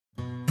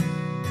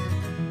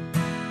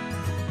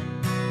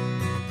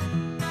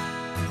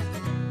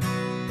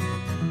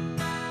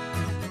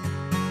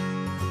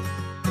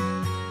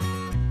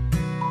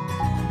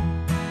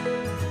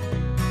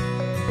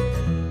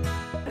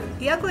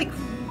Ugly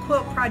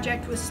Quilt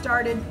Project was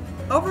started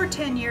over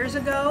 10 years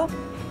ago.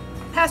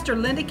 Pastor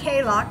Linda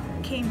Kaylock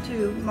came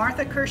to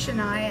Martha Kirsch and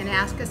I and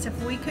asked us if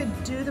we could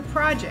do the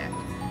project,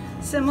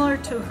 similar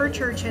to her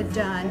church had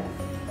done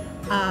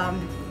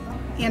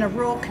in a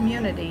rural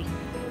community.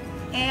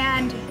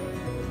 And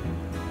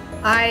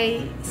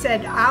I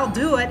said, I'll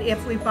do it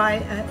if we buy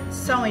a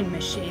sewing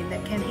machine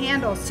that can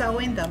handle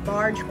sewing the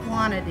large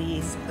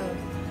quantities of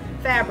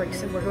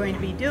fabrics that we're going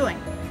to be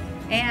doing.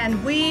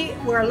 And we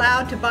were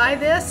allowed to buy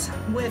this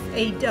with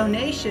a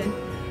donation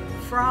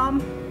from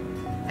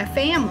a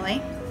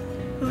family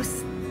who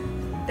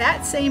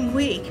that same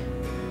week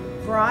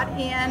brought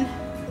in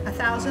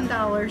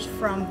 $1,000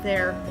 from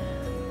their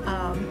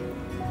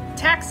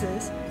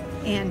taxes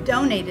and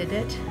donated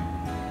it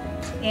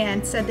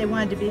and said they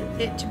wanted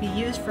it to be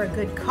used for a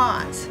good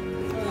cause.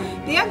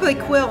 The Ugly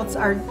Quilts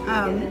are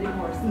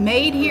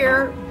made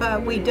here,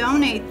 but we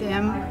donate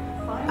them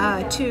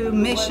to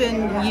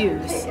mission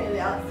use.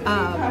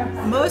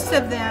 Most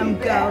of them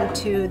go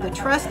to the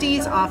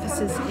trustees'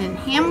 offices in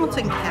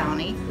Hamilton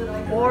County,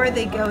 or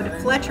they go to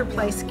Fletcher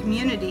Place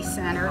Community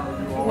Center,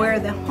 where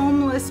the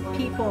homeless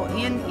people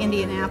in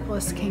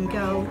Indianapolis can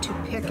go to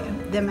pick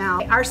them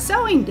out. Our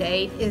sewing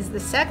date is the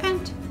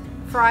second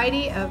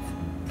Friday of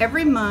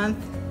every month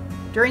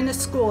during the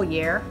school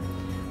year.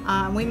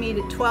 We meet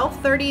at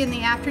 12:30 in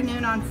the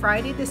afternoon on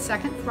Friday, the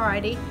second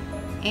Friday,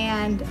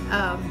 and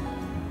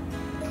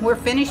we're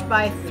finished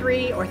by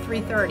 3 or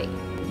 3:30.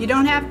 You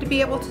don't have to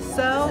be able to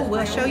sew.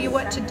 We'll show you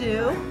what to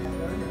do.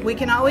 We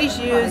can always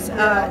use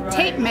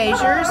tape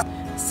measures,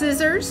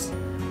 scissors.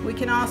 We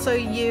can also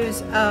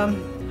use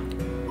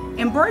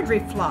embroidery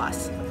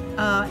floss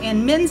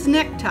and men's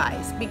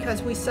neckties,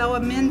 because we sew a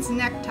men's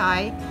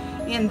necktie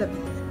in the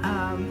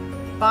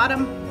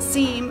bottom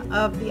seam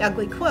of the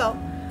Ugly Quilt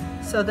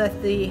so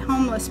that the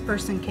homeless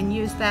person can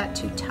use that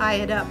to tie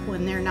it up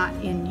when they're not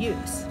in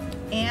use.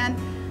 And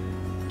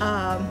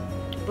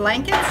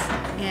blankets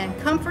and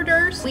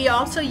comforters. We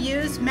also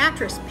use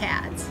mattress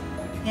pads,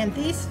 and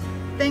these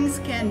things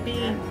can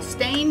be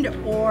stained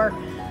or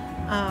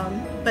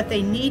but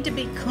they need to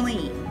be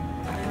clean.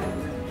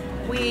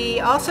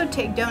 We also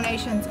take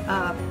donations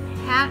of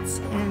hats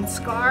and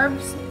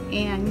scarves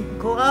and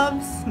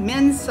gloves,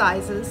 men's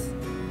sizes,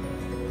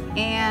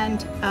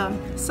 and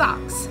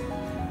socks.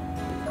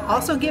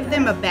 Also give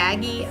them a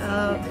baggie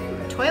of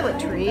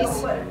toiletries,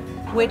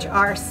 which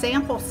are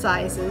sample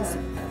sizes.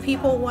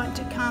 People want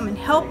to come and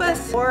help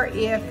us, or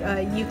if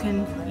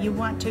you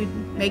want to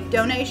make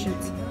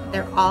donations,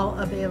 they're all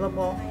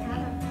available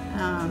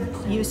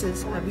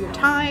uses of your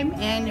time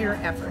and your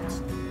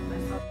efforts.